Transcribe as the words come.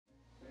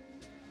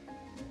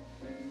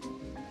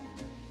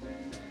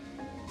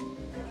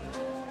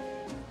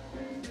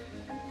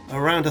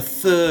around a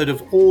third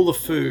of all the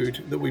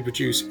food that we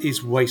produce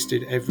is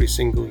wasted every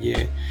single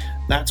year.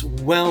 That's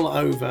well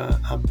over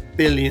 1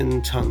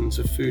 billion tons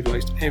of food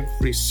waste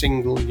every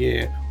single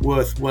year,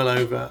 worth well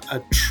over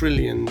 $1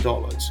 trillion.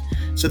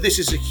 So this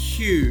is a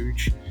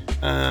huge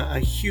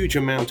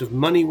amount of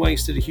money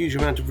wasted, a huge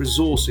amount of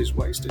resources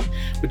wasted.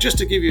 But just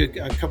to give you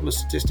a couple of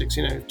statistics,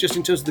 just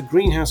in terms of the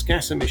greenhouse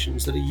gas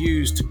emissions that are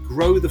used to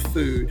grow the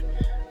food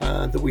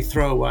that we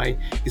throw away,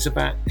 is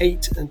about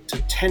 8 to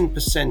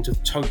 10%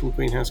 of total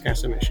greenhouse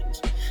gas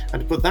emissions.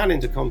 And to put that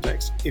into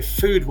context, if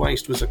food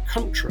waste was a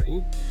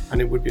country, and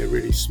it would be a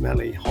really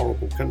smelly,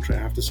 horrible country, I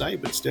have to say,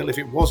 but still, if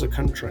it was a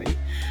country,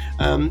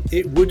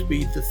 it would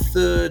be the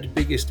third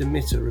biggest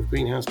emitter of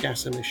greenhouse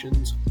gas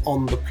emissions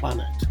on the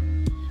planet.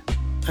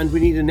 And we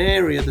need an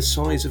area the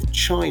size of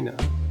China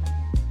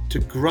to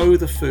grow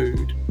the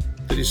food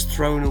that is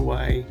thrown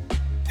away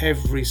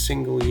every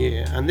single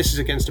year. And this is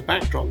against a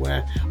backdrop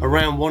where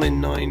around 1 in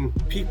 9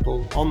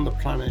 people on the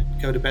planet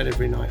go to bed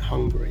every night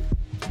hungry.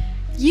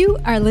 You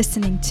are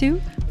listening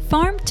to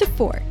Farm to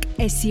Fork,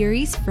 a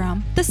series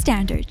from The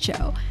Standard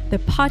Show, the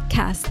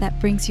podcast that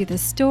brings you the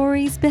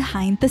stories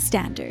behind the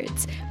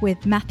standards,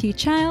 with Matthew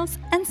Childs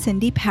and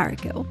Cindy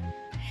Parakill.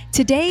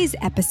 Today's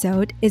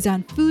episode is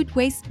on food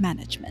waste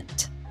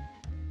management.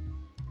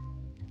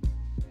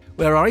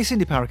 Where are you,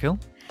 Cindy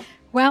Parakill?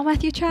 Well,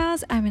 Matthew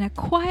Childs, I'm in a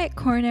quiet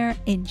corner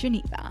in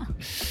Geneva.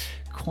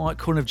 Quiet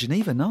corner of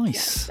Geneva, nice.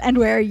 Yes. And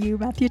where are you,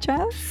 Matthew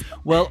Childs?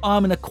 Well,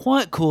 I'm in a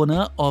quiet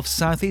corner of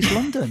southeast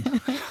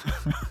London.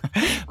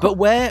 But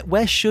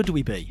where should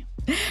we be?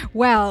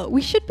 Well,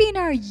 we should be in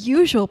our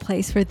usual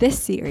place for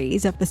this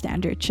series of The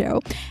Standard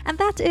Show, and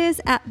that is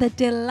at the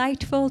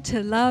delightful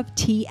To Love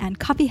Tea and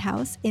Coffee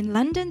House in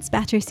London's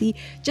Battersea,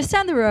 just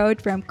down the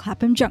road from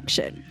Clapham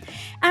Junction,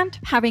 and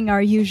having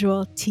our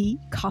usual tea,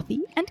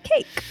 coffee and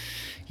cake.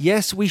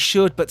 Yes, we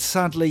should, but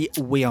sadly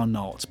we are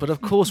not. But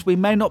of course, we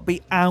may not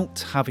be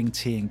out having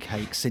tea and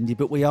cake, Cindy,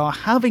 but we are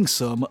having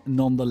some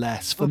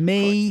nonetheless. For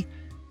me,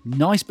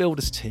 nice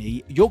builder's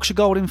tea. Yorkshire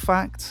Gold, in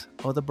fact.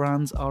 Other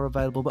brands are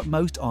available, but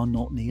most are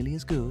not nearly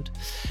as good.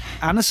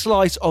 And a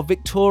slice of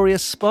Victoria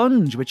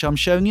Sponge, which I'm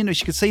showing you, as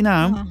you can see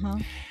now,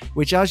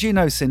 which, as you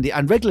know, Cindy,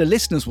 and regular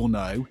listeners will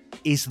know,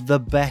 is the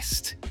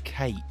best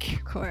cake.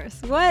 Of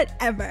course,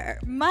 whatever.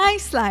 My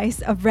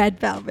slice of red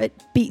velvet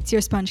beats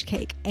your sponge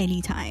cake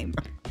anytime.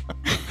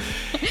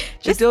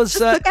 Just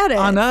look at it.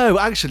 I know,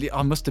 actually,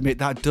 I must admit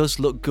that does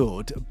look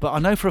good, but I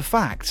know for a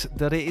fact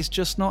that it is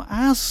just not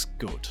as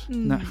good.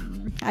 No.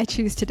 I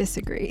choose to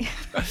disagree.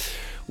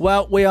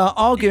 Well, we are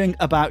arguing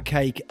about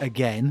cake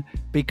again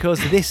because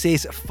this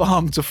is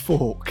Farm to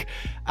Fork,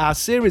 our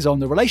series on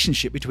the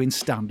relationship between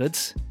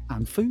standards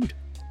and food.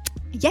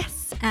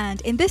 Yes,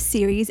 and in this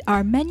series,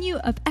 our menu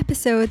of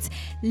episodes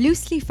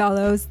loosely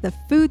follows the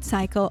food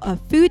cycle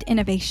of food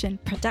innovation,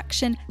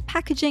 production,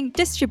 packaging,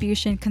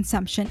 distribution,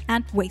 consumption,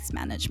 and waste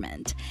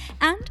management,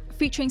 and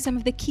featuring some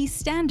of the key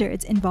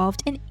standards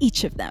involved in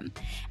each of them.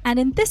 And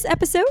in this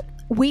episode,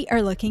 we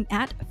are looking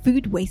at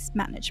food waste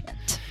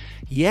management.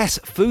 Yes,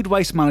 food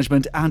waste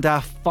management, and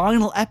our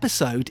final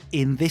episode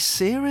in this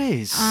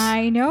series.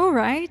 I know,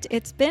 right?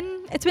 It's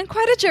been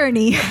quite a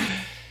journey.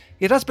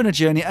 It has been a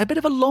journey, a bit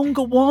of a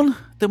longer one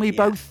than we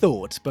both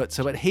thought, but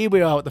here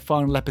we are at the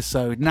final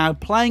episode. Now,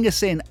 playing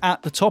us in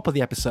at the top of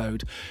the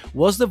episode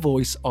was the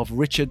voice of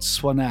Richard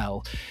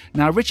Swannell.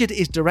 Now, Richard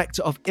is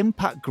Director of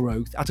Impact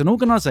Growth at an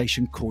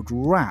organisation called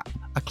WRAP,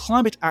 a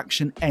climate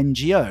action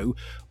NGO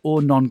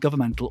or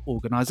non-governmental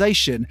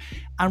organisation,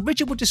 and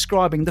Richard was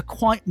describing the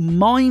quite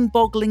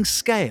mind-boggling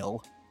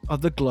scale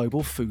of the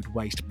global food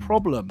waste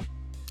problem.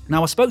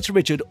 Now, I spoke to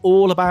Richard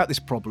all about this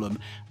problem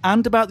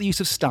and about the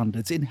use of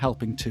standards in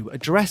helping to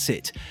address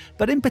it,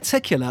 but in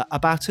particular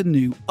about a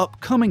new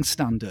upcoming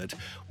standard,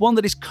 one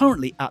that is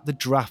currently at the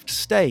draft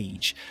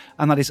stage,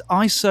 and that is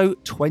ISO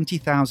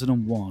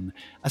 20001,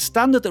 a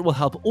standard that will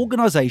help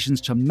organisations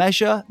to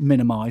measure,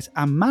 minimise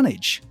and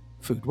manage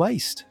food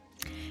waste.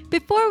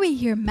 Before we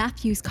hear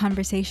Matthew's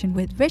conversation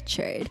with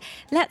Richard,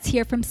 let's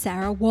hear from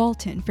Sarah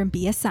Walton from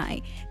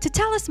BSI to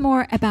tell us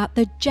more about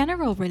the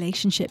general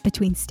relationship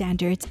between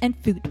standards and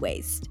food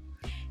waste.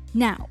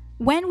 Now,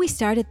 when we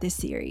started this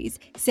series,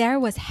 Sarah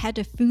was head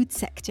of food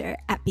sector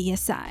at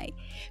BSI.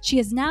 She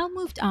has now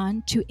moved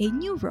on to a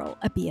new role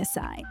at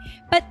BSI,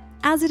 but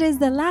as it is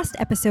the last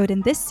episode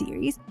in this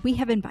series, we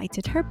have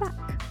invited her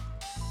back.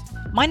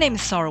 My name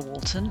is Sarah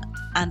Walton,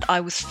 and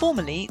I was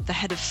formerly the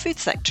head of food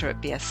sector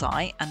at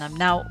BSI, and I'm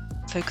now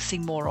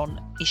focusing more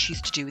on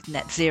issues to do with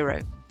net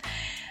zero.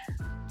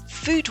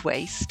 Food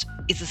waste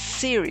is a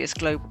serious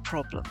global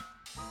problem.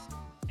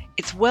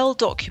 It's well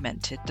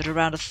documented that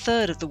around a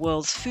third of the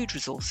world's food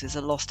resources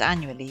are lost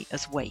annually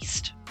as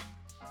waste.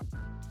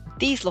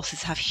 These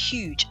losses have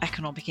huge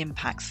economic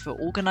impacts for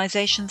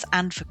organisations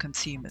and for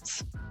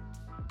consumers.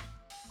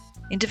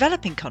 In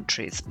developing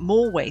countries,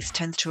 more waste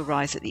tends to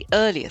arise at the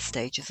earlier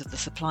stages of the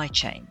supply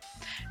chain,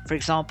 for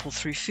example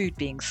through food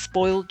being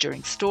spoiled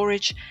during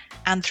storage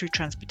and through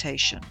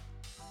transportation.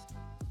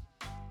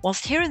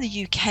 Whilst here in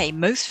the UK,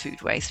 most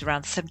food waste,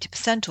 around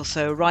 70% or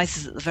so,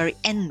 arises at the very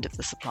end of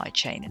the supply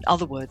chain, in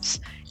other words,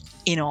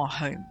 in our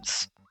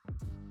homes.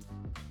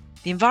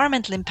 The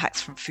environmental impacts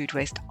from food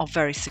waste are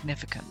very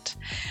significant.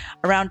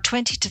 Around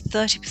 20 to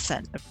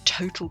 30% of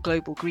total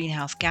global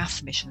greenhouse gas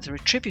emissions are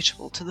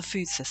attributable to the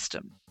food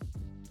system,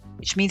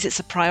 which means it's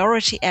a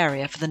priority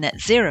area for the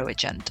net zero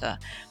agenda,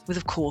 with,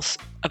 of course,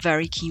 a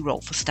very key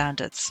role for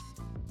standards.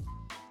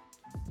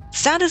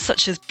 Standards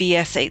such as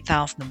BS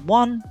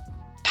 8001,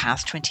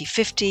 PAS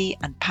 2050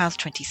 and PAS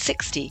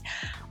 2060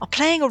 are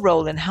playing a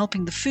role in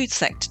helping the food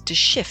sector to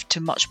shift to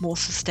much more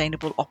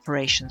sustainable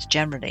operations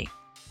generally.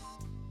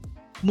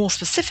 More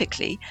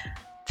specifically,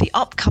 the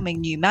upcoming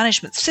new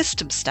management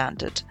system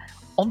standard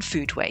on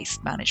food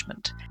waste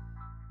management,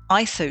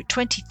 ISO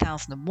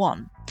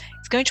 20001,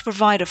 is going to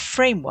provide a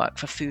framework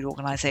for food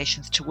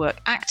organisations to work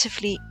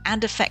actively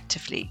and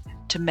effectively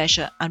to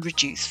measure and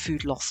reduce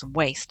food loss and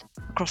waste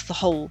across the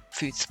whole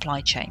food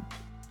supply chain.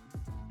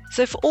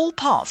 So for all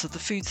parts of the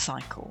food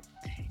cycle,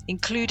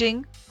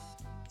 including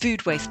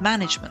food waste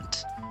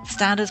management,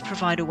 standards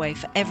provide a way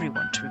for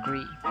everyone to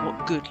agree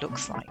what good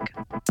looks like.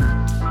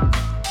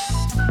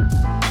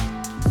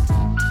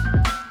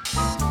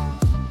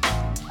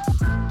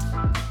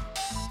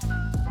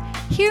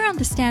 Here on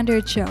The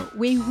Standard Show,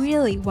 we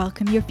really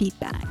welcome your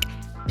feedback.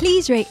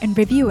 Please rate and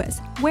review us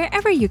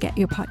wherever you get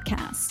your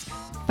podcasts.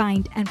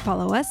 Find and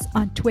follow us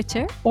on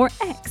Twitter or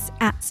X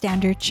at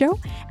Standard Show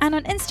and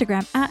on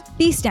Instagram at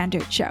The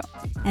Standard Show.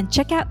 And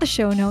check out the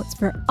show notes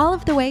for all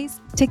of the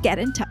ways to get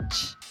in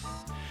touch.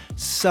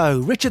 So,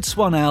 Richard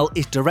Swannell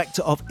is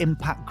Director of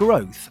Impact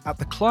Growth at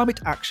the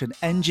climate action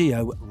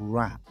NGO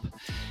WRAP.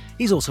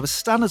 He's also a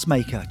standards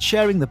maker,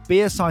 chairing the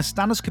BSI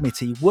Standards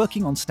Committee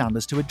working on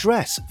standards to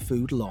address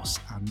food loss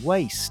and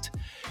waste,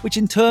 which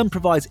in turn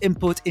provides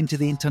input into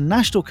the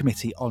International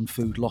Committee on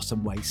Food Loss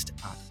and Waste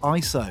at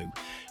ISO,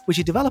 which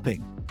is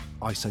developing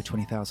ISO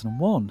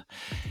 20001.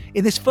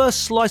 In this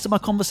first slice of my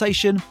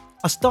conversation,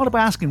 I started by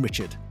asking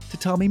Richard to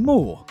tell me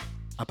more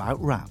about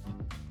WRAP.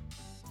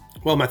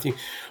 Well, Matthew,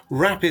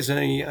 WRAP is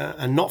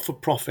a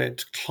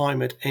not-for-profit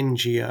climate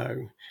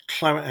NGO,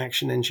 climate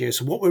action NGO.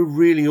 So what we're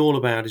really all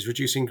about is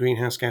reducing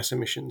greenhouse gas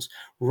emissions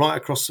right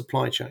across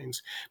supply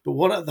chains. But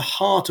what at the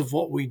heart of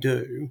what we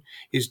do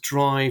is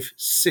drive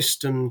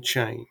system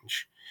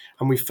change.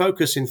 And we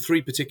focus in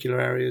three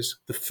particular areas: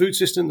 the food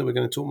system that we're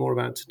going to talk more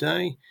about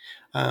today,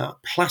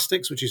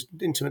 plastics, which is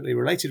intimately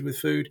related with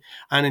food,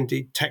 and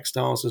indeed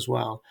textiles as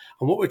well.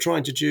 And what we're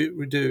trying to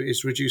do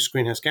is reduce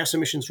greenhouse gas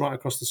emissions right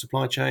across the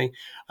supply chain,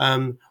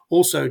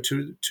 also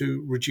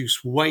to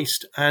reduce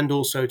waste, and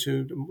also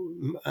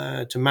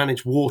to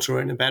manage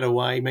water in a better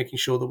way, making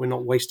sure that we're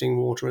not wasting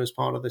water as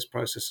part of this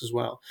process as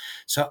well.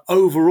 So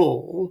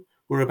overall,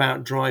 we're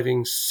about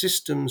driving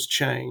systems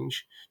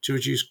change to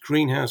reduce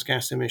greenhouse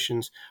gas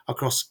emissions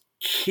across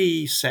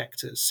key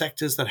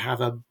sectors that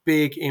have a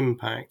big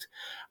impact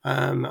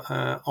on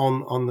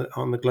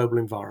the global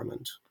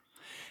environment.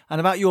 And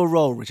about your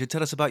role, Richard,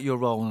 tell us about your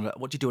role and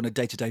what you do on a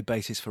day-to-day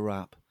basis for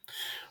WRAP.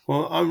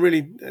 Well, I'm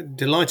really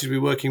delighted to be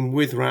working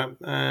with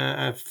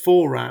WRAP,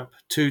 for WRAP,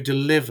 to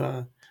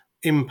deliver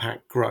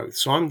impact growth.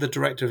 So I'm the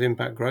Director of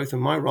Impact Growth,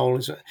 and my role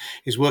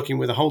is working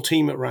with a whole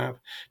team at WRAP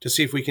to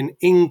see if we can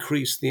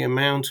increase the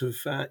amount of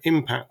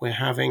impact we're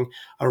having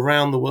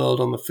around the world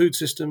on the food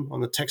system,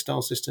 on the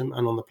textile system,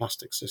 and on the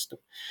plastic system,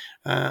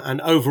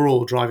 and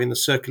overall driving the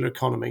circular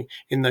economy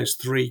in those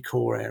three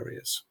core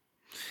areas.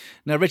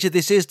 Now, Richard,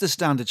 this is the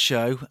Standard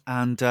Show,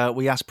 and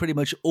we ask pretty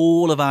much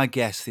all of our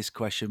guests this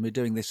question. We're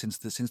doing this since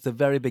the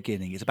very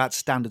beginning. It's about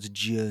standards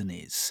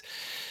journeys.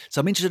 So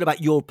I'm interested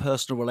about your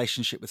personal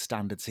relationship with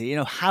standards here. You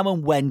know, how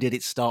and when did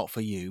it start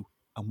for you,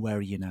 and where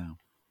are you now?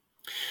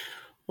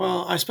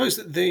 Well, I suppose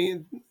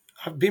that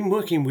I've been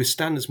working with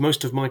standards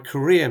most of my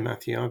career,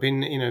 Matthew.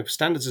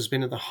 Standards has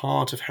been at the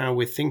heart of how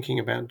we're thinking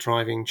about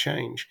driving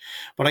change.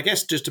 But I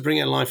guess just to bring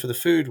it alive for the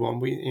food one,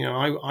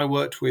 I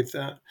worked with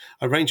a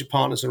range of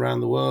partners around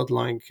the world,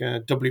 like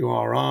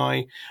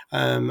WRI,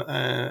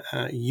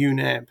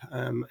 UNEP,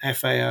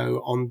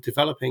 FAO, on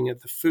developing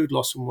the Food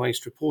Loss and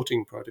Waste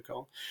Reporting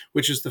Protocol,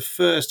 which is the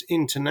first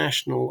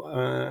international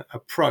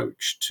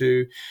approach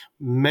to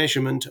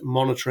measurement,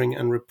 monitoring,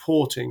 and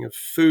reporting of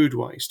food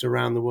waste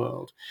around the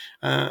world.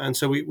 And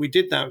so we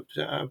did that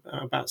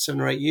about 7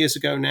 or 8 years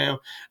ago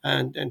now,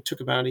 and took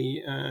about a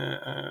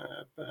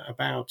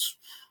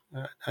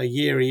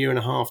year and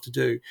a half to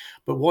do.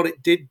 But what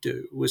it did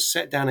do was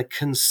set down a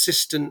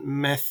consistent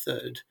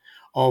method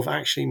of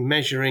actually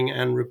measuring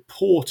and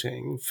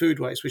reporting food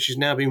waste, which is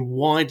now being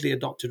widely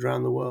adopted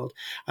around the world,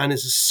 and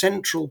is a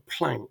central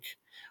plank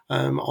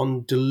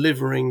on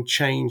delivering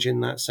change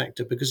in that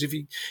sector. Because if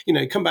you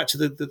come back to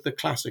the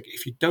classic,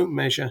 if you don't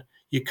measure,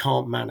 you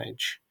can't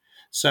manage.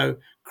 So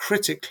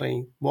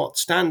critically, what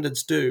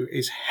standards do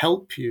is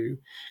help you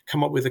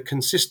come up with a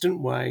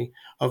consistent way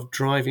of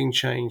driving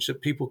change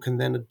that people can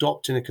then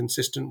adopt in a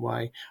consistent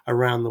way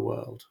around the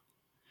world.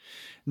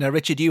 Now,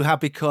 Richard, you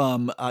have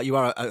become, you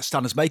are a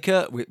standards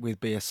maker with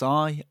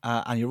BSI,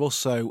 and you're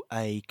also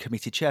a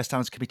committee chair,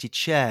 standards committee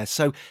chair.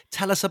 So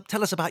tell us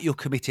about your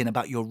committee and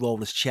about your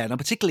role as chair. And I'm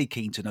particularly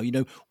keen to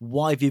know,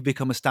 why have you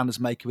become a standards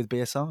maker with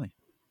BSI?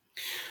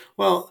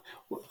 Well,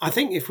 I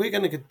think if we're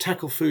going to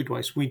tackle food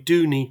waste, we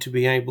do need to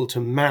be able to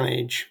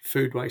manage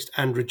food waste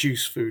and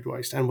reduce food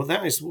waste. And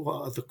that is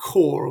the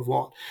core of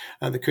what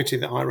the committee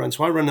that I run.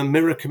 So I run a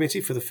mirror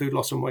committee for the Food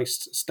Loss and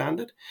Waste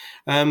Standard.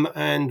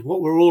 And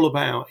what we're all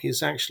about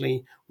is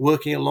actually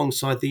working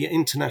alongside the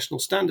International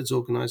Standards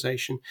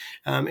Organization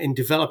in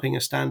developing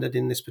a standard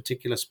in this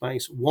particular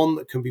space, one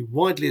that can be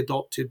widely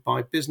adopted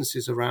by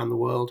businesses around the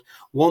world,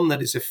 one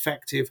that is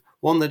effective,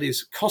 one that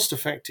is cost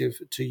effective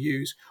to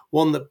use,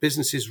 one that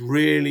businesses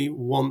really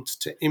want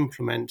to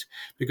implement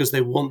because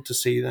they want to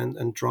see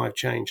and drive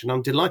change. And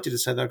I'm delighted to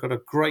say that I've got a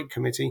great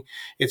committee.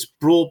 It's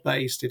broad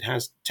based. It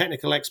has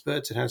technical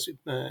experts. It has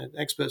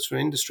experts from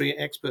industry,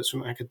 experts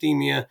from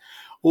academia,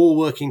 all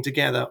working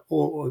together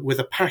with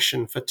a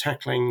passion for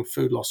tackling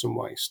food loss and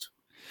waste.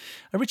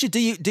 And Richard, do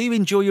you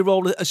enjoy your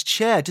role as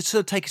chair? Just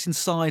sort of take us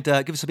inside,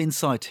 give us some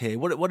insight here.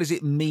 What does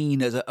it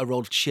mean as a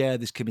role of chair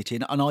of this committee,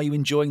 and are you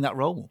enjoying that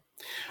role?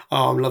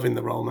 Oh, I'm loving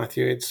the role,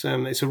 Matthew. It's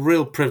a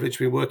real privilege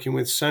to be working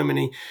with so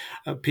many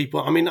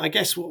people. I mean, I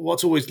guess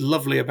what's always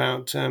lovely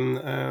about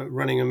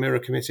running a mirror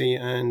committee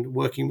and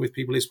working with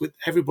people is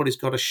everybody's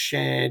got a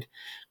shared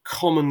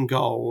common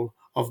goal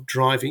of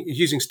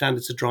using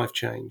standards to drive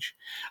change,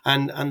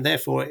 and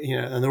therefore,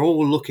 and they're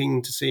all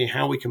looking to see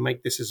how we can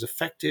make this as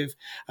effective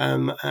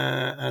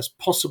as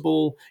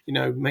possible.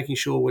 Making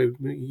sure we're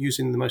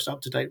using the most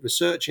up-to-date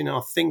research in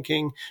our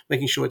thinking,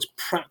 making sure it's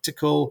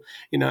practical,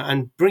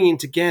 and bringing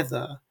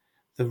together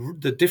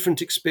the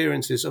different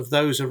experiences of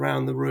those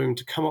around the room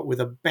to come up with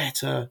a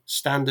better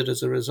standard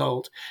as a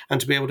result, and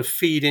to be able to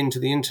feed into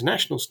the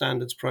international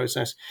standards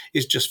process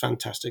is just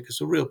fantastic. It's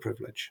a real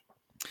privilege.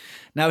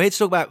 Now, here to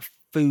talk about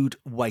food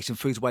waste and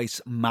food waste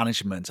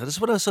management. I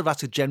just want to sort of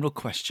ask a general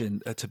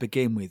question to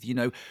begin with.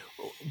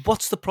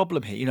 What's the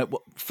problem here?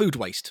 Food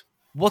waste.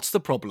 What's the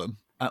problem,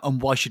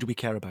 and why should we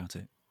care about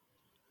it?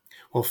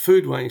 Well,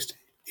 food waste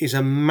is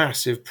a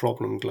massive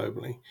problem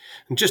globally.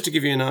 And just to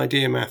give you an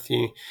idea,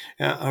 Matthew,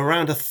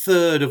 around a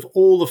third of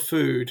all the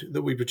food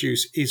that we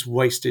produce is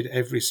wasted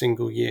every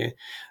single year.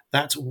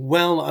 That's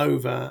well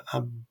over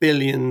 1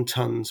 billion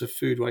tons of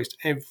food waste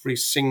every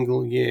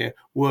single year,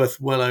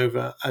 worth well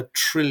over $1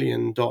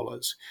 trillion.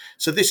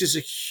 So this is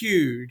a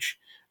huge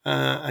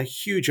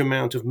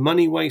amount of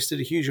money wasted,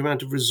 a huge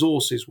amount of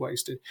resources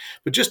wasted.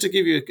 But just to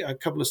give you a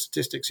couple of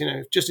statistics,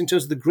 just in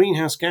terms of the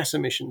greenhouse gas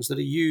emissions that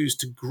are used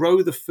to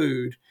grow the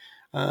food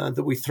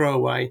that we throw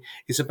away,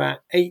 is about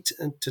 8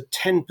 to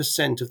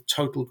 10% of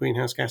total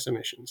greenhouse gas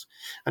emissions.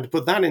 And to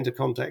put that into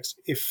context,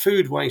 if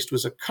food waste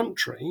was a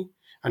country,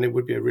 and it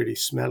would be a really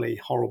smelly,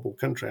 horrible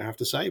country, I have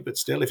to say, but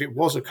still, if it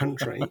was a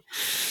country,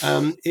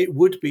 it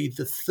would be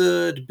the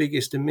third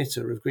biggest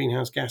emitter of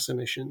greenhouse gas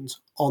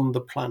emissions on the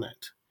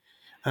planet.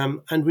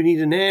 And we need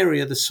an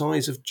area the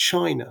size of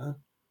China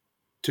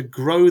to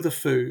grow the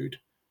food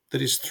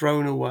that is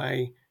thrown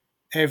away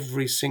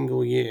every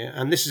single year.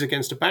 And this is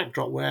against a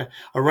backdrop where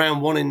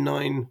around 1 in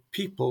 9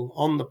 people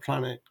on the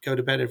planet go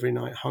to bed every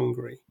night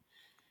hungry.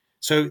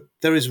 So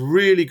there is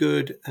really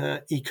good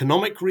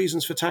economic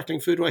reasons for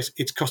tackling food waste.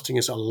 It's costing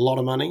us a lot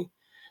of money.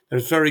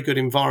 There's very good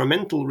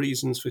environmental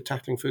reasons for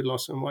tackling food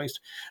loss and waste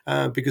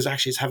because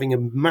actually it's having a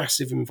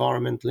massive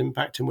environmental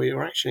impact, and we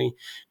are actually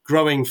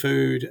growing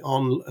food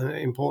on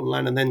important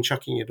land and then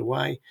chucking it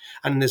away.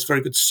 And there's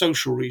very good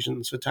social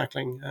reasons for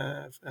tackling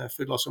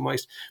food loss and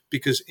waste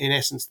because, in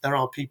essence, there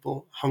are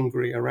people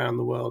hungry around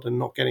the world and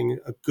not getting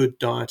a good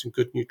diet and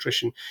good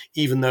nutrition,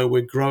 even though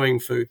we're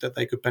growing food that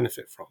they could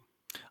benefit from.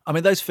 I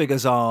mean, those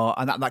figures are,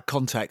 and that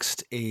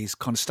context is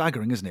kind of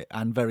staggering, isn't it?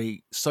 And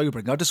very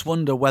sobering. I just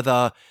wonder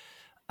whether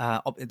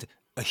a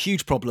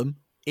huge problem,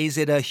 is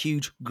it a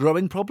huge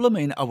growing problem? I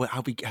mean,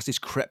 has this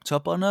crept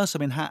up on us? I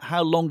mean,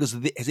 how long has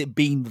it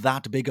been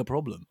that big a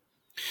problem?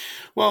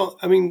 Well,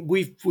 I mean,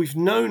 we've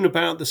known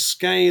about the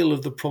scale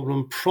of the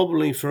problem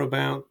probably for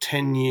about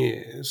 10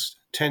 years.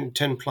 10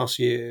 plus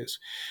years,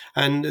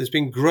 and there's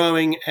been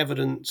growing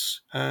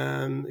evidence,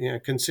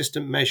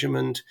 consistent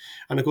measurement,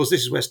 and of course this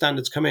is where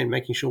standards come in,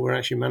 making sure we're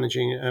actually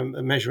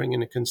measuring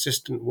in a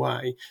consistent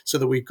way so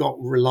that we've got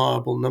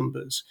reliable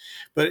numbers.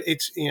 But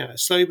it's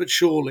slowly but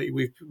surely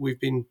we've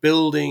been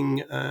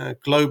building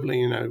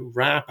globally,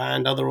 WRAP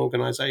and other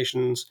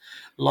organizations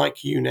like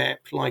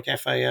UNEP, like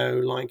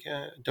FAO, like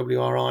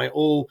WRI,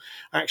 all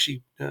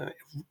actually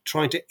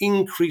trying to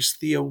increase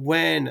the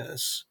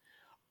awareness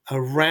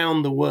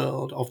around the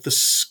world of the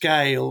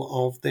scale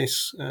of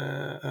this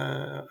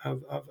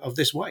of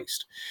this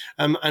waste,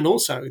 and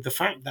also the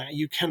fact that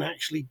you can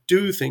actually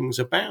do things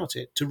about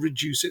it to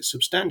reduce it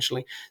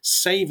substantially,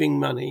 saving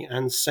money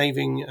and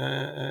saving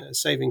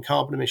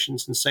carbon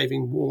emissions and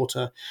saving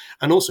water,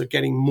 and also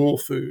getting more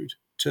food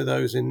to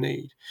those in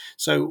need.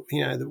 So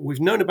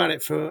we've known about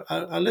it for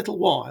a little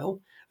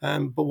while.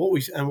 But what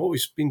we've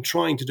been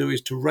trying to do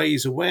is to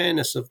raise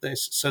awareness of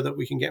this so that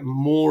we can get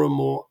more and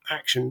more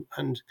action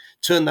and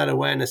turn that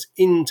awareness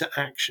into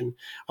action,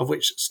 of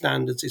which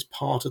standards is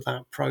part of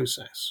that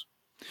process.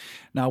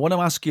 Now, I want to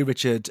ask you,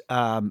 Richard,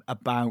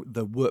 about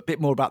the work, bit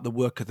more about the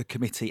work of the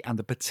committee and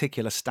the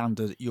particular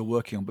standard you're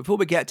working on. Before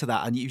we get to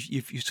that, and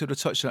you've sort of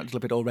touched on it a little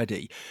bit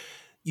already,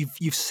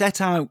 you've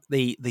set out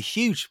the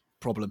huge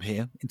problem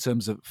here in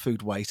terms of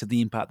food waste and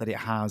the impact that it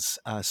has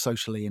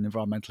socially and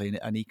environmentally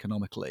and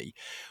economically.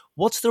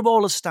 What's the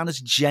role of standards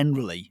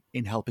generally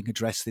in helping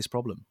address this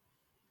problem?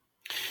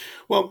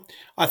 Well,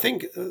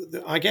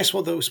 I guess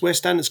where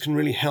standards can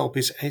really help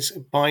is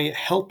by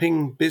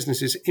helping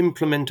businesses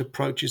implement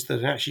approaches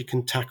that actually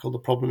can tackle the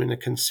problem in a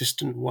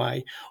consistent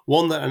way.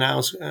 One that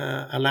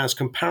allows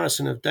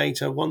comparison of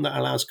data, one that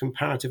allows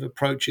comparative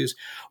approaches,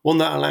 one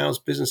that allows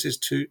businesses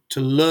to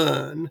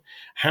learn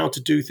how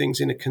to do things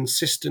in a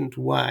consistent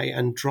way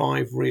and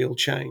drive real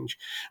change.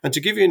 And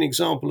to give you an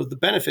example of the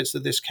benefits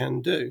that this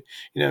can do,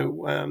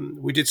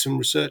 we did some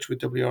research with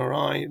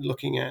WRI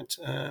looking at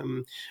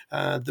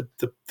the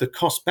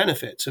cost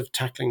benefits of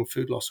tackling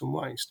food loss and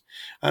waste,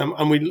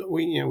 and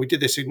we did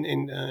this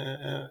in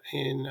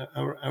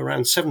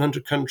around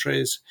 700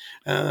 countries,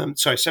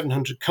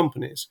 700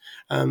 companies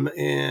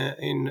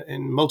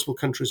in multiple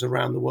countries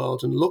around the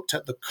world, and looked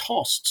at the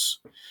costs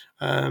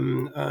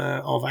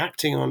of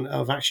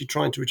actually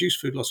trying to reduce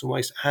food loss and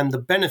waste and the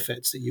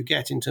benefits that you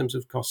get in terms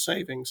of cost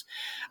savings.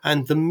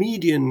 And the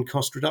median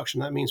cost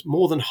reduction, that means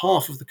more than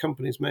half of the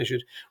companies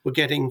measured were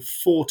getting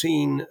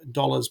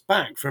 $14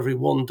 back for every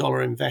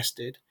 $1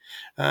 invested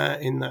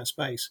in that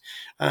space.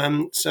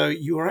 So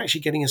you are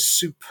actually getting a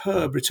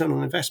superb return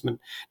on investment.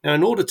 Now,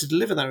 in order to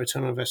deliver that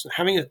return on investment,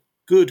 having a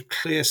good,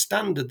 clear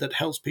standard that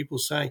helps people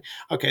say,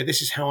 okay,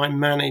 this is how I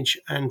manage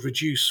and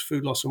reduce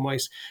food loss and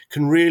waste,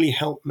 can really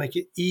help make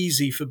it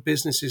easy for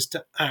businesses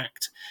to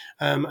act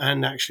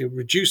and actually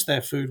reduce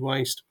their food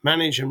waste,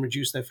 manage and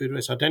reduce their food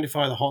waste,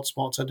 identify the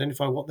hotspots,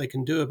 identify what they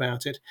can do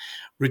about it,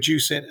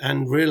 reduce it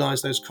and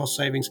realize those cost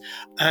savings.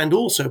 And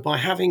also by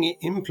having it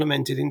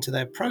implemented into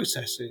their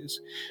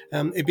processes,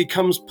 it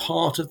becomes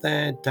part of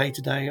their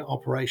day-to-day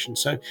operation.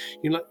 So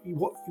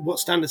what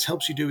standards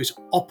helps you do is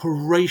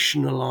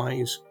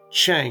operationalize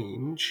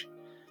change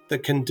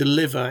that can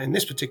deliver, in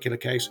this particular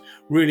case,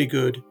 really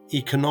good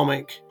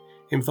economic,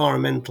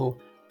 environmental,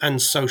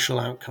 and social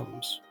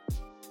outcomes.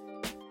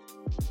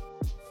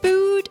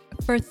 Food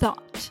for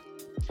thought.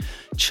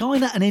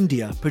 China and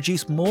India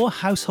produce more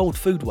household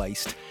food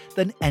waste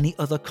than any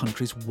other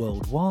countries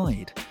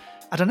worldwide,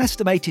 at an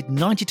estimated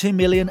 92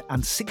 million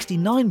and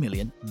 69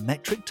 million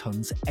metric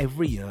tonnes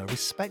every year,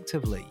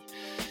 respectively.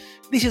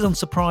 This is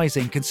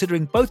unsurprising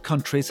considering both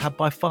countries have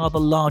by far the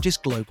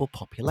largest global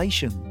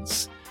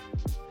populations.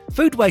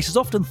 Food waste is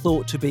often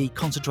thought to be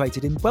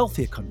concentrated in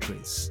wealthier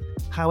countries.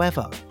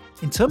 However,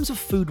 in terms of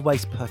food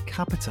waste per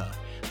capita,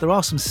 there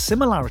are some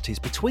similarities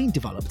between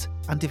developed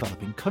and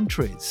developing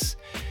countries.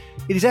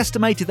 It is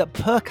estimated that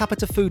per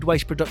capita food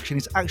waste production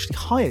is actually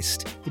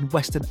highest in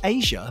Western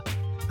Asia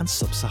and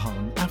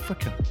Sub-Saharan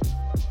Africa.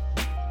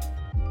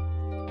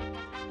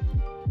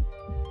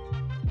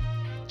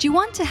 Do you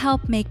want to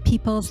help make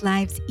people's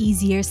lives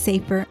easier,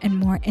 safer, and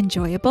more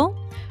enjoyable?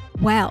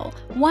 Well,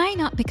 why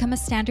not become a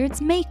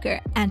standards maker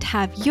and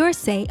have your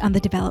say on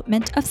the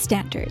development of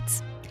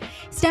standards?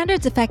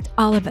 Standards affect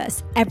all of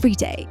us every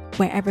day,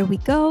 wherever we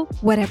go,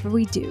 whatever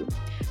we do.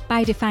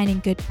 By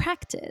defining good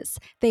practice,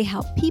 they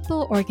help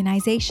people,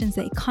 organizations,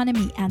 the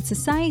economy, and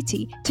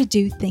society to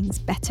do things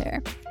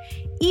better.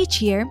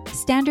 Each year,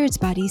 standards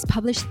bodies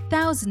publish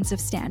thousands of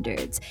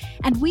standards,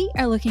 and we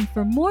are looking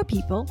for more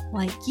people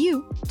like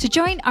you to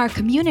join our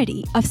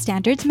community of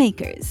standards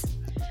makers.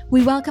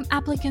 We welcome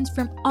applicants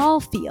from all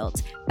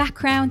fields,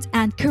 backgrounds,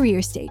 and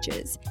career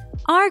stages.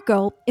 Our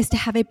goal is to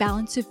have a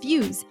balance of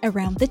views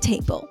around the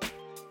table.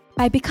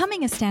 By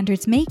becoming a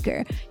standards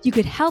maker, you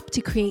could help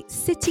to create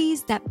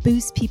cities that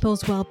boost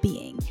people's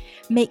well-being,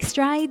 make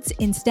strides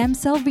in stem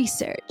cell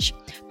research,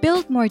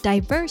 build more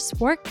diverse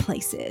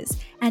workplaces,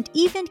 and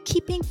even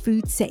keeping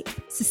food safe,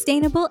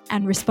 sustainable,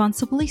 and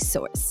responsibly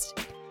sourced.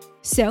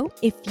 So,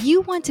 if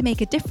you want to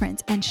make a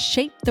difference and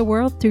shape the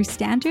world through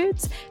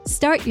standards,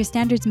 start your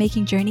standards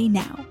making journey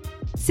now.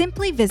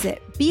 Simply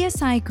visit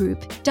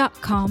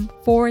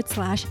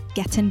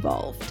bsigroup.com/get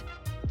involved.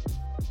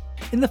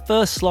 In the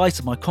first slice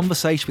of my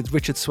conversation with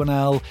Richard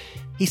Swannell,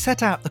 he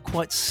set out the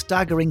quite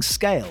staggering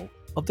scale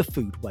of the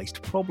food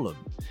waste problem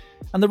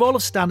and the role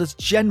of standards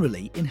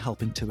generally in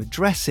helping to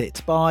address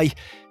it by,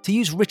 to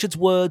use Richard's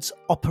words,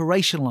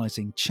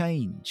 operationalising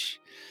change.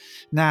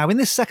 Now, in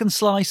this second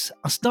slice,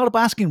 I started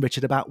by asking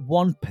Richard about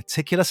one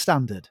particular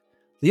standard,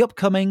 the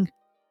upcoming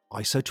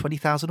ISO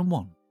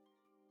 20001.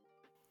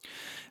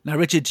 Now,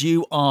 Richard,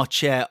 you are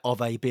chair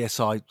of a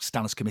BSI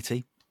standards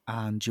committee,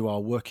 and you are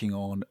working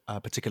on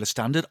a particular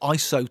standard,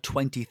 ISO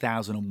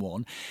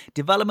 20001,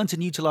 development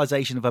and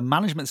utilization of a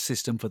management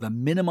system for the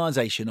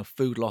minimization of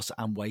food loss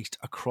and waste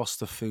across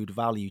the food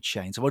value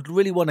chain. So I'd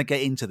really want to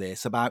get into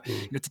this about,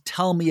 to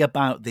tell me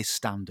about this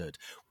standard.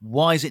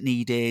 Why is it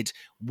needed?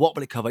 What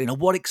will it cover?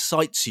 What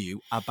excites you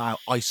about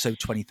ISO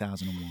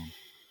 20001?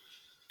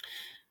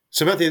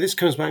 So, Matthew, this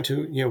comes back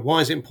to,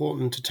 why is it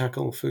important to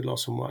tackle food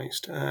loss and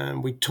waste?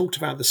 We talked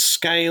about the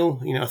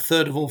scale. A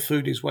third of all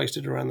food is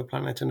wasted around the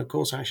planet. And of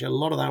course, actually, a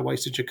lot of that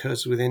wastage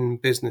occurs within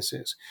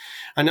businesses.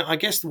 And I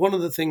guess one of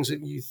the things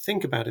that you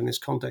think about in this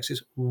context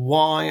is,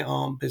 why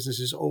aren't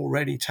businesses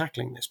already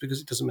tackling this?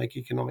 Because it doesn't make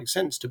economic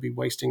sense to be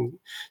wasting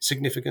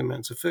significant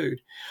amounts of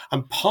food.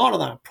 And part of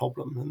that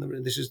problem,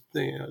 and this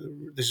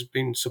has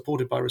been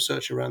supported by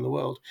research around the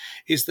world,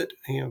 is that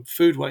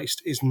food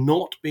waste is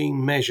not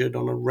being measured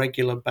on a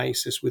regular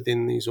basis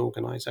within these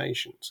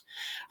organizations.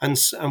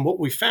 And what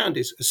we found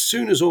is, as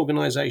soon as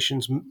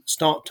organizations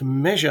start to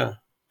measure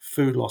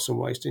food loss and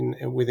waste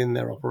within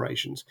their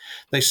operations,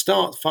 they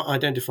start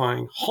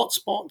identifying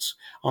hotspots,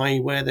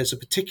 i.e. where there's a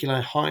particular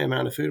high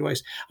amount of food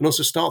waste, and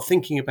also start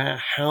thinking about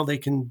how they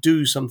can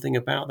do something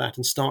about that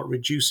and start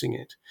reducing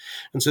it.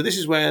 And so this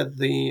is where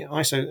the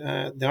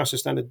ISO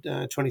standard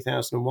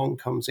 20001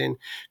 comes in,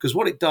 because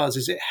what it does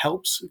is it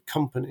helps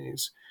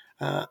companies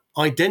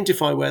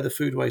identify where the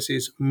food waste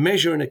is,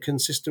 measure in a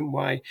consistent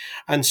way,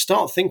 and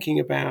start thinking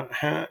about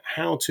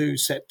how to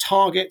set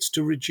targets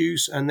to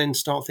reduce, and then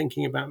start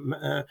thinking about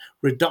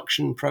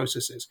reduction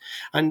processes.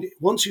 And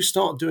once you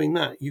start doing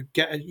that,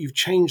 you've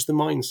changed the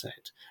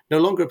mindset. No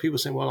longer are people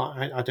saying, well,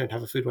 I don't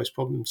have a food waste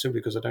problem simply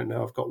because I don't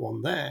know I've got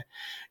one there.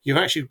 You've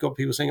actually got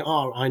people saying,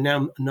 I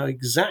now know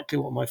exactly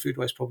what my food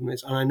waste problem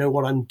is, and I know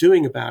what I'm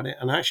doing about it.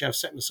 And actually, I've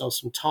set myself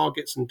some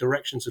targets and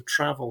directions of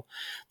travel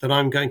that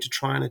I'm going to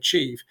try and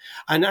achieve.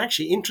 And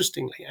actually,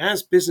 interestingly,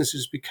 as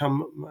businesses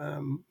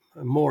become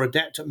more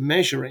adept at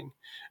measuring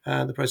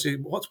the process,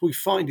 what we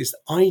find is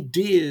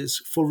ideas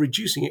for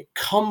reducing it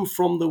come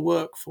from the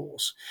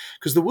workforce,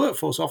 because the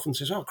workforce often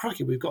says, oh,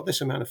 crikey, we've got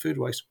this amount of food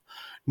waste.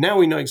 Now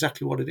we know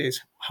exactly what it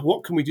is.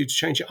 What can we do to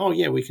change it? Oh,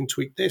 yeah, we can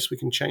tweak this. We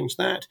can change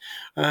that.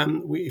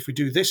 If we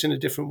do this in a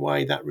different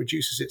way, that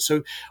reduces it.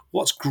 So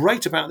what's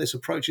great about this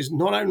approach is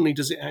not only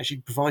does it actually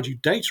provide you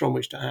data on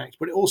which to act,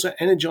 but it also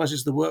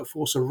energizes the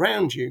workforce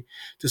around you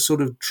to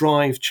sort of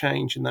drive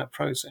change in that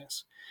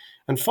process.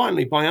 And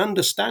finally, by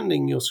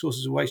understanding your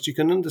sources of waste, you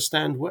can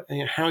understand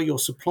how your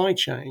supply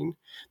chain,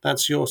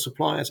 that's your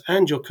suppliers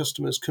and your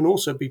customers, can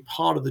also be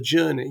part of the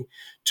journey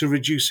to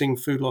reducing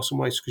food loss and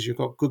waste, because you've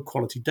got good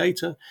quality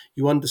data.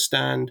 You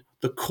understand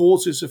the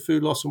causes of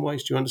food loss and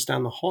waste. You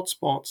understand the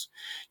hotspots.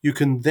 You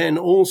can then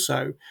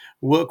also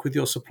work with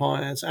your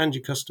suppliers and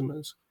your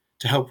customers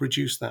to help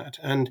reduce that.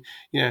 And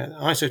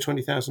ISO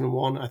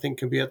 20001, I think,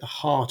 can be at the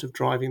heart of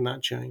driving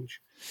that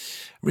change.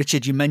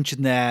 Richard, you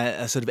mentioned there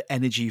a sort of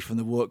energy from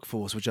the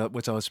workforce, which I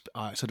was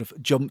sort of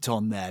jumped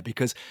on there,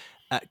 because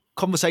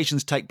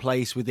conversations take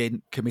place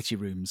within committee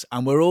rooms,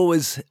 and I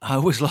always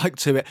like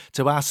to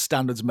ask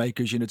standards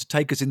makers, to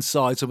take us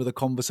inside some of the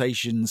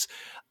conversations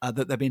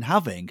that they've been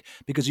having,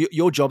 because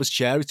your job as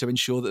chair is to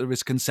ensure that there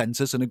is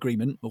consensus and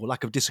agreement, or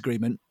lack of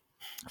disagreement,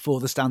 for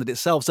the standard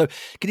itself. So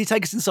can you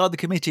take us inside the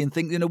committee and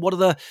think, what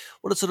are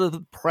sort of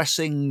the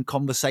pressing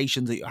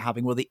conversations that you're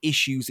having? What are the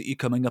issues that you're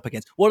coming up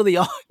against? What are the,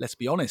 let's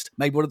be honest,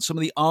 maybe what are some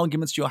of the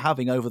arguments you're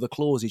having over the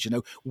clauses?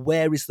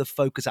 Where is the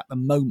focus at the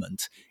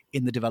moment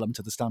in the development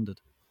of the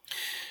standard?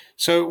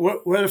 So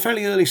we're at a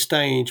fairly early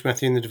stage,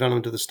 Matthew, in the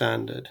development of the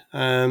standard,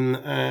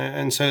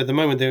 and so at the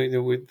moment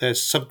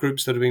there's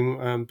subgroups that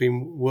have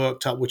been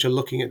worked up, which are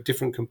looking at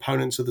different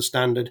components of the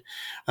standard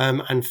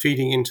and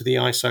feeding into the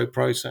ISO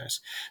process.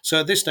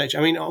 So at this stage,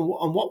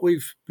 on what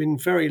we've been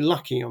very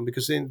lucky on,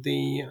 because in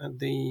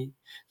the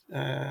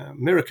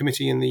Mirror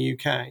Committee in the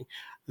UK,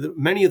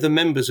 many of the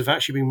members have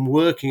actually been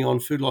working on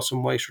food loss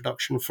and waste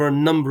reduction for a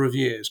number of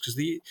years, because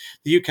the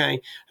UK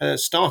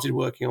started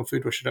working on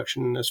food waste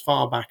reduction as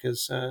far back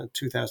as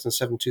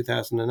 2007,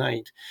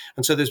 2008.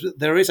 And so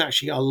there is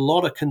actually a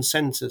lot of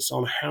consensus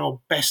on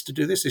how best to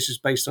do this. This is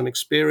based on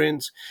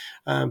experience,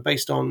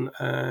 based on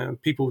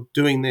people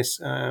doing this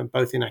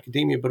both in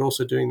academia, but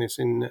also doing this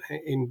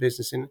in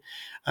business,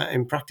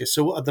 in practice.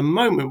 So at the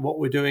moment, what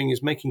we're doing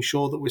is making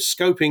sure that we're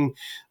scoping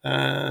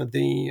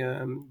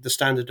the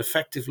standard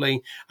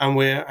effectively, and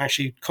we're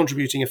actually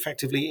contributing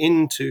effectively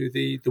into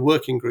the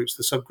working groups,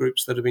 the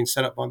subgroups that have been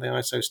set up by the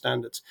ISO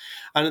standards.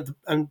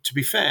 And to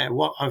be fair,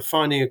 what I'm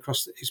finding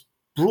across is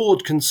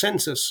broad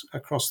consensus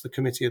across the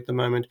committee at the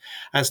moment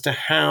as to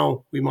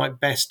how we might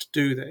best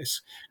do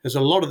this. Because a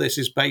lot of this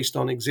is based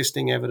on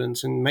existing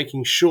evidence, and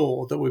making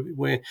sure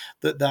that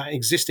that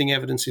existing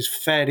evidence is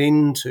fed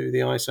into the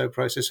ISO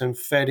process and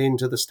fed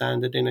into the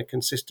standard in a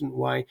consistent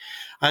way.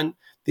 And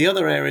the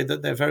other area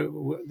that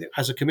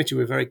as a committee,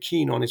 we're very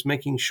keen on is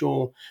making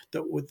sure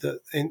that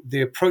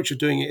the approach of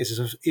doing it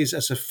is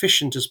as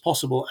efficient as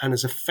possible and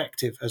as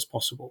effective as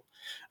possible,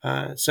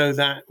 so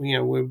that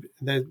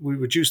we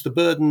reduce the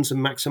burdens and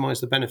maximise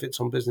the benefits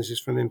on businesses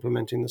from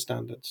implementing the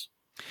standards.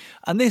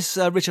 And this,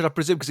 Richard, I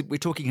presume, because we're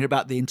talking here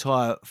about the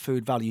entire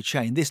food value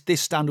chain,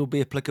 this standard will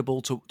be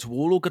applicable to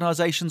all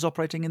organisations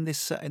operating in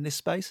this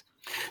space?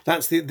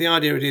 That's the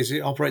idea.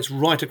 It operates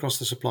right across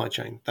the supply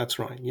chain. That's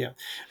right. Yeah.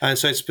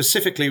 So it's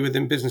specifically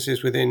within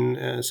businesses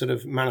within sort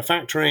of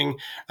manufacturing,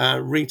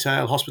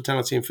 retail,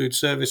 hospitality and food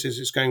services.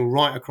 It's going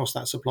right across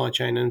that supply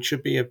chain and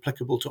should be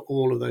applicable to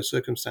all of those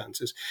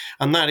circumstances.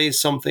 And that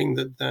is something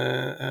that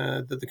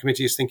the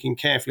committee is thinking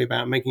carefully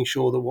about, making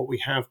sure that what we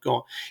have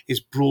got is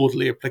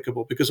broadly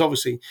applicable, because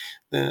obviously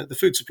the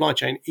food supply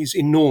chain is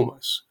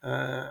enormous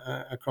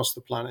across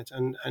the planet.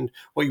 And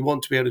what you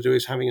want to be able to do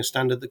is having a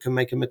standard that can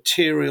make a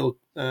material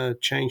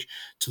change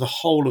to the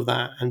whole of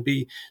that and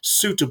be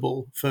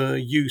suitable for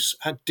use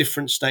at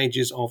different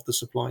stages of the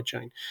supply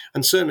chain.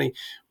 And certainly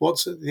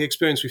what's the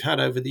experience we've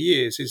had over the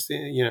years is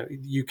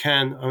you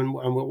can, and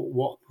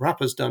what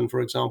RAPA's done,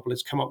 for example,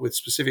 is come up with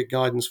specific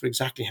guidance for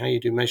exactly how you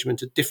do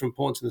measurement at different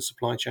points in the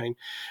supply chain,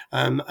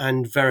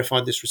 and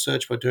verified this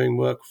research by doing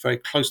work very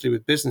closely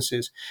with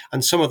businesses.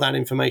 And some of that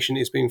information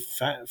is being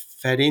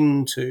fed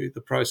into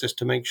the process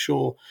to make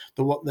sure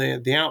that what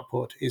the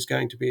output is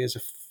going to be as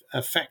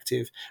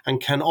effective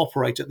and can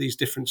operate at these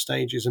different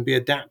stages and be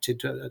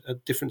adapted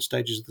at different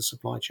stages of the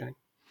supply chain.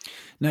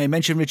 Now, you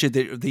mentioned, Richard,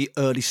 the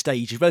early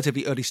stages,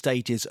 relatively early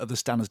stages of the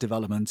standards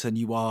development, and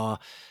you are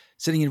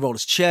sitting in your role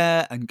as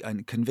chair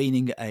and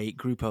convening a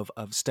group of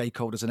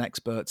stakeholders and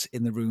experts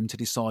in the room to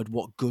decide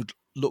what good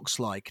looks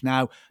like.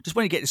 Now, just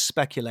when you get to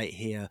speculate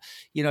here,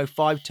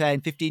 5,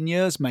 10, 15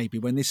 years maybe,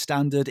 when this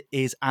standard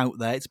is out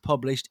there, it's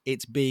published,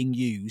 it's being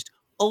used,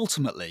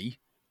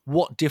 ultimately,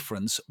 what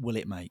difference will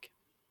it make?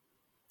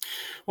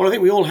 Well, I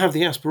think we all have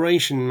the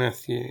aspiration,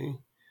 Matthew,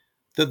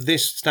 that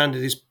this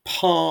standard is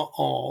part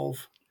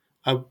of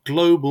a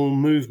global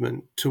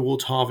movement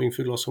towards halving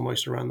food loss and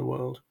waste around the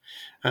world.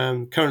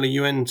 Currently,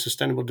 UN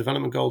Sustainable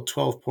Development Goal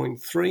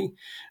 12.3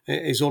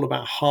 is all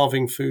about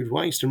halving food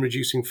waste and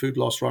reducing food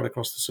loss right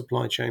across the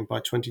supply chain by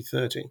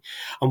 2030.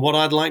 And what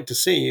I'd like to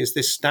see is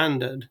this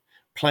standard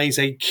plays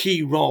a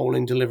key role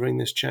in delivering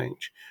this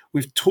change.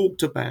 We've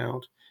talked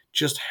about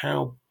just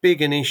how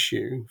big an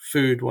issue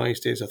food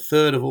waste is. A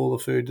third of all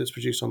the food that's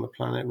produced on the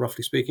planet,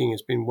 roughly speaking,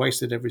 is being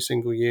wasted every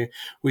single year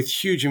with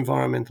huge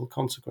environmental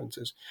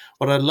consequences.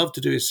 What I'd love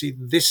to do is see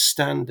this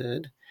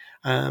standard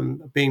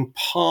being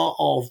part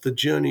of the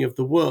journey of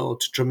the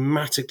world to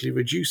dramatically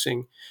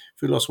reducing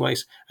food loss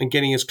waste and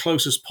getting as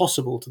close as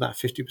possible to that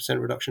 50%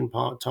 reduction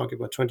target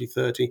by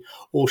 2030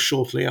 or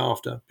shortly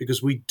after,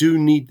 because we do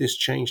need this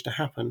change to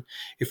happen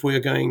if we are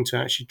going to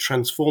actually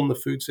transform the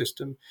food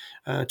system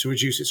to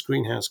reduce its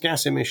greenhouse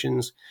gas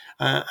emissions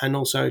and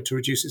also to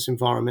reduce its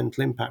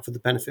environmental impact for the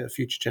benefit of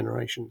future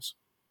generations.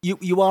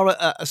 You are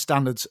a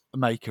standards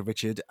maker,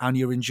 Richard, and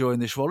you're enjoying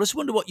this role. I just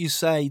wonder what you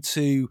say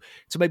to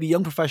maybe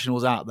young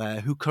professionals out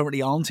there who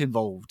currently aren't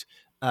involved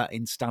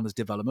in standards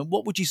development.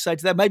 What would you say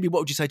to them? Maybe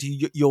what would you say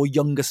to your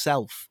younger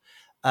self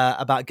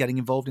about getting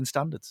involved in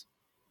standards?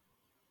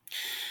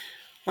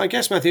 I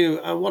guess,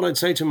 Matthew, what I'd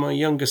say to my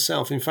younger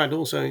self, in fact,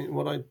 also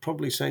what I'd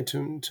probably say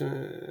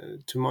to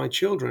my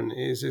children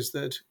is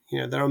that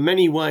there are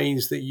many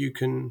ways that you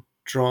can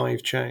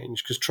drive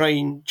change, because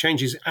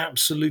change is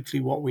absolutely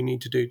what we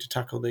need to do to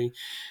tackle the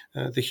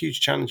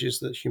huge challenges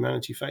that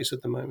humanity face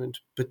at the moment,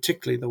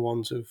 particularly the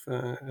ones of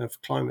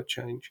climate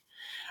change.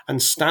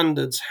 And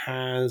standards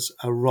has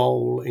a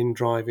role in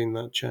driving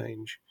that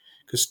change,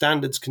 because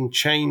standards can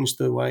change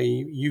the way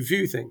you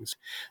view things.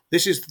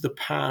 This is the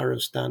power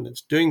of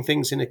standards, doing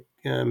things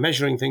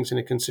measuring things in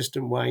a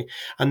consistent way,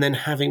 and then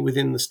having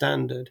within the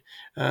standard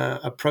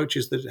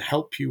approaches that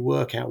help you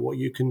work out what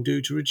you can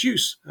do to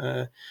reduce,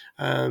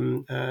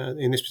 in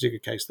this particular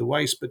case, the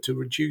waste, but to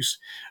reduce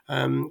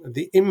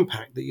the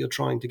impact that you're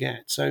trying to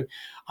get. So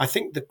I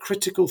think the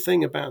critical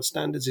thing about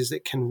standards is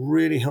it can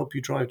really help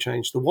you drive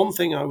change. The one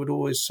thing I would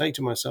always say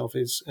to myself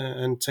is,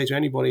 and say to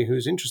anybody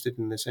who's interested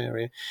in this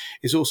area,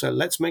 is also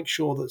let's make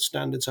sure that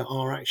standards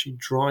are actually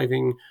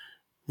driving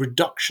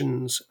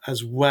reductions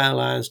as well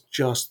as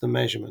just the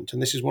measurement.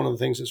 And this is one of the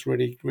things that's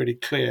really, really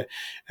clear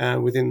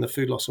within the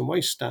food loss and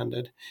waste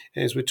standard,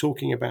 is we're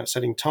talking about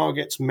setting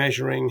targets,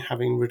 measuring,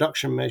 having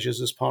reduction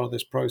measures as part of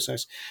this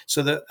process,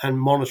 and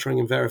monitoring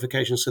and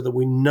verification so that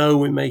we know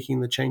we're making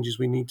the changes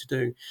we need to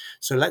do.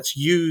 So let's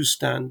use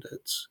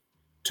standards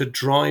to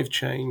drive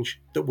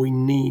change that we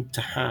need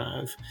to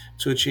have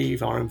to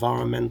achieve our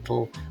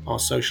environmental, our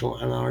social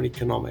and our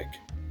economic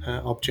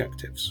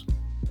objectives.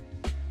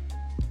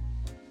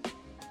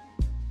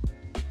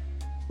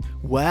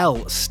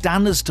 Well,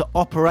 standards to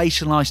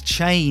operationalise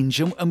change,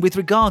 and with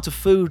regard to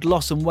food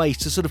loss and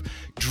waste, to sort of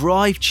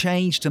drive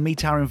change to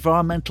meet our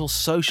environmental,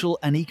 social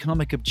and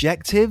economic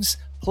objectives,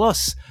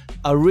 plus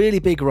a really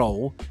big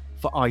role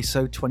for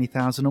ISO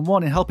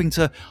 20001 in helping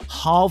to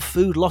halve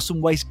food loss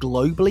and waste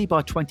globally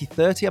by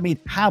 2030. I mean,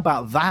 how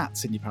about that,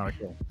 Sydney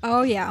Paragon?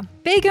 Oh yeah,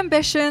 big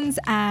ambitions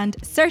and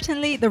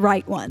certainly the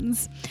right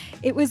ones.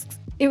 It was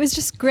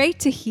just great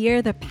to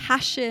hear the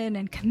passion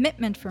and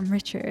commitment from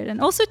Richard,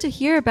 and also to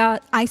hear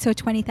about ISO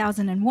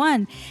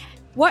 20001.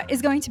 what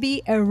is going to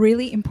be a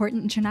really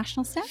important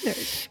international standard.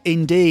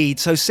 Indeed.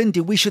 So,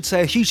 Cindy, we should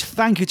say a huge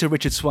thank you to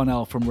Richard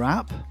Swanell from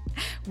WRAP.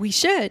 We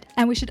should.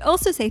 And we should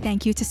also say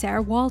thank you to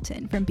Sarah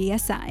Walton from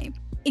BSI.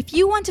 If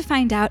you want to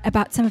find out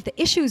about some of the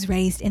issues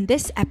raised in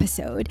this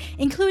episode,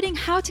 including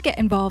how to get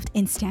involved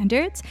in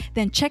standards,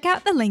 then check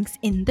out the links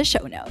in the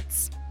show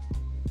notes.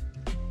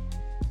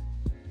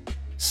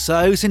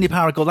 So, Cindy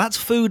Paragal, that's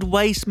food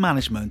waste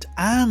management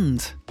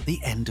and the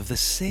end of the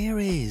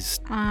series.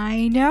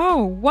 I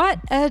know. What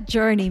a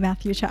journey,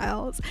 Matthew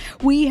Childs.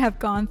 We have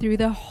gone through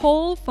the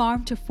whole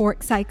farm to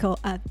fork cycle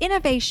of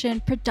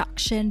innovation,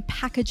 production,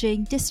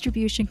 packaging,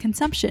 distribution,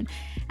 consumption,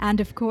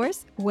 and of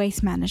course,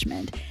 waste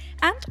management,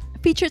 and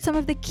featured some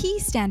of the key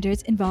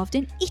standards involved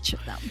in each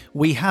of them.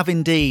 We have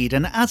indeed,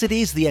 and as it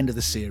is the end of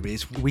the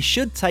series, we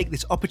should take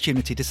this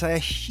opportunity to say a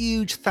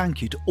huge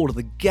thank you to all of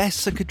the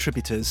guests and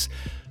contributors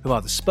who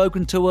either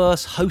spoken to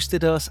us,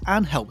 hosted us,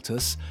 and helped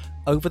us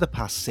over the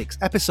past 6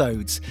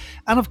 episodes,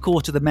 and of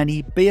course to the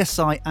many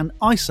BSI and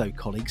ISO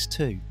colleagues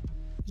too.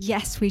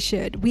 Yes, we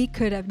should. We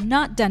could have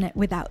not done it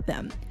without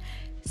them.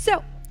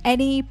 So,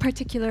 any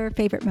particular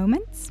favourite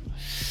moments?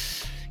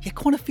 Yeah,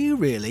 quite a few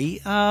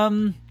really.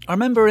 I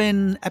remember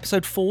in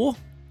episode 4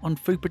 on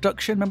food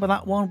production, remember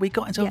that one? We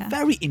got into a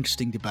very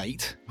interesting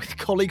debate with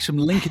colleagues from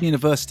Lincoln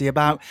University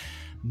about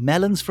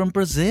melons from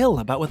Brazil,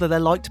 about whether they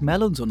liked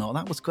melons or not.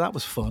 That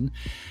was fun.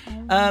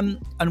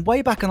 And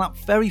way back on that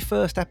very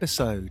first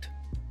episode,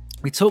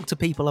 we talked to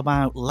people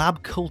about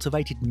lab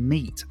cultivated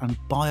meat and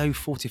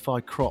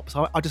biofortified crops.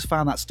 I just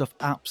found that stuff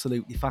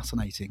absolutely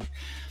fascinating.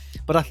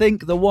 But I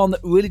think the one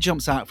that really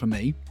jumps out for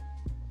me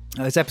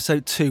is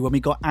episode 2, when we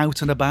got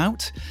out and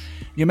about.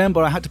 You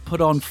remember I had to put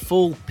on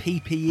full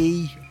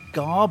PPE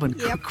garb and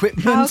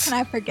equipment. How can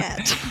I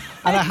forget?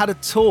 And I had a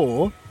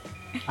tour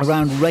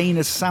around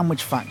Rayner's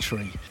Sandwich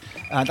Factory.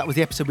 That was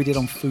the episode we did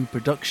on food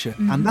production.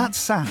 Mm-hmm. And that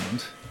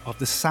sound of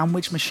the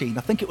sandwich machine,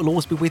 I think it will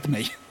always be with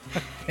me.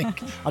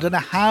 I don't know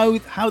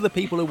how the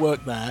people who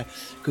work there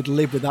could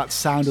live with that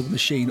sound of the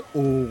machine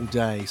all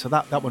day. So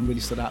that one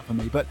really stood out for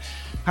me. But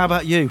how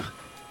about you?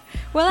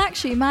 Well,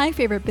 actually, my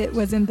favourite bit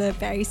was in the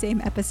very same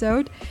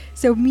episode.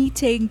 So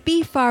meeting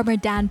beef farmer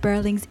Dan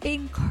Burling's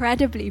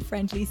incredibly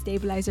friendly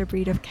stabiliser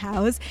breed of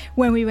cows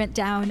when we went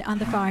down on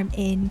the farm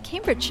in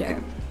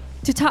Cambridgeshire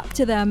to talk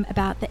to them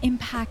about the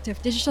impact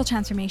of digital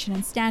transformation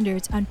and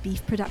standards on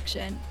beef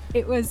production.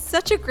 It was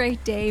such a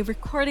great day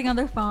recording on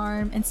the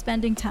farm and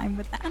spending time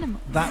with the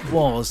animals. That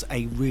was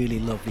a really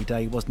lovely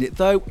day, wasn't it?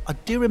 Though I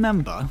do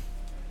remember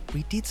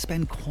we did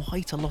spend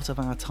quite a lot of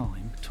our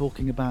time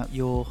talking about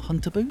your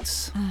hunter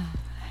boots.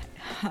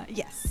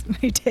 Yes,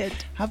 we did.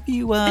 Have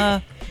you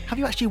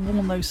actually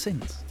worn those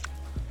since?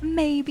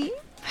 Maybe.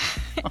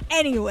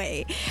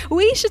 Anyway,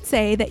 we should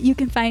say that you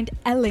can find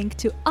a link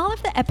to all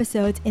of the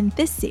episodes in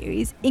this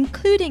series,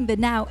 including the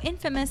now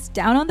infamous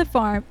Down on the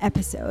Farm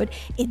episode,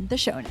 in the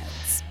show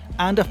notes.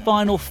 And a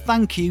final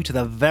thank you to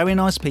the very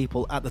nice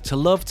people at the To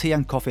Love Tea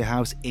and Coffee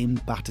House in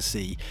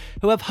Battersea,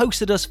 who have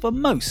hosted us for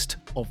most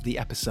of the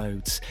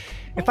episodes.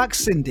 In fact,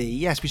 Cindy,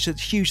 yes, we should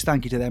huge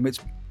thank you to them. It's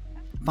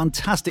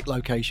fantastic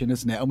location,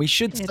 isn't it? And we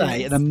should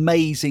say an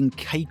amazing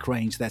cake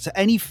range there. So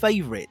any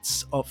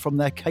favourites from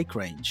their cake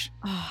range?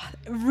 Oh,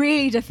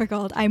 really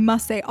difficult. I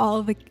must say all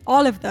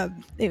of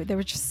them. They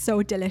were just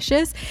so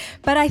delicious.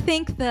 But I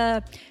think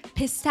the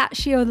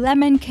pistachio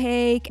lemon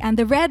cake and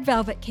the red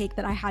velvet cake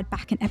that I had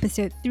back in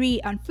episode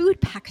 3 on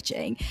food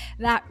packaging,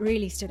 that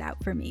really stood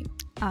out for me.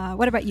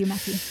 What about you,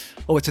 Matthew?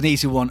 Oh, it's an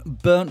easy one.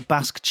 Burnt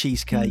Basque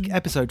cheesecake,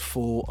 episode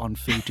 4 on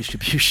food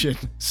distribution.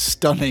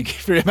 Stunning.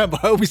 If you remember,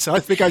 I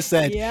think I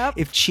said,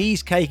 if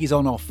cheesecake is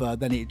on offer,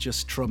 then it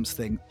just trumps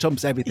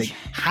everything.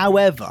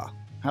 However,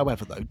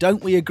 though,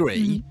 don't we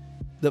agree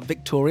that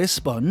Victoria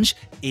Sponge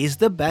is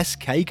the best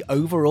cake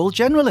overall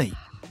generally?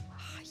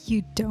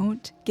 You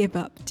don't give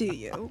up, do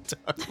you?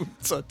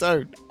 I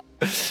don't.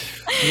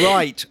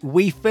 Right,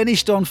 we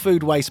finished on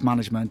food waste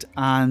management,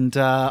 and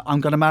I'm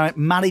going to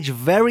manage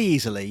very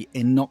easily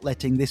in not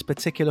letting this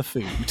particular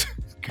food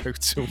go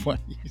to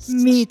waste.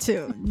 Me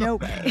too. No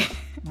way.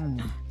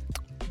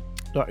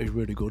 That is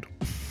really good.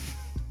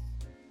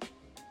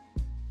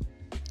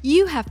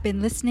 You have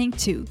been listening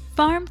to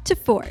Farm to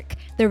Fork,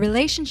 the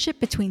relationship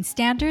between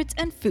standards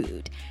and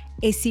food,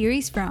 a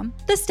series from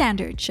The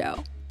Standard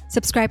Show.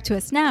 Subscribe to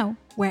us now,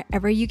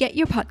 wherever you get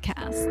your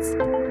podcasts.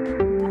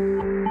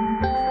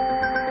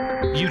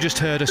 You just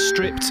heard a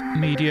Stripped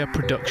Media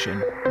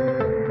production.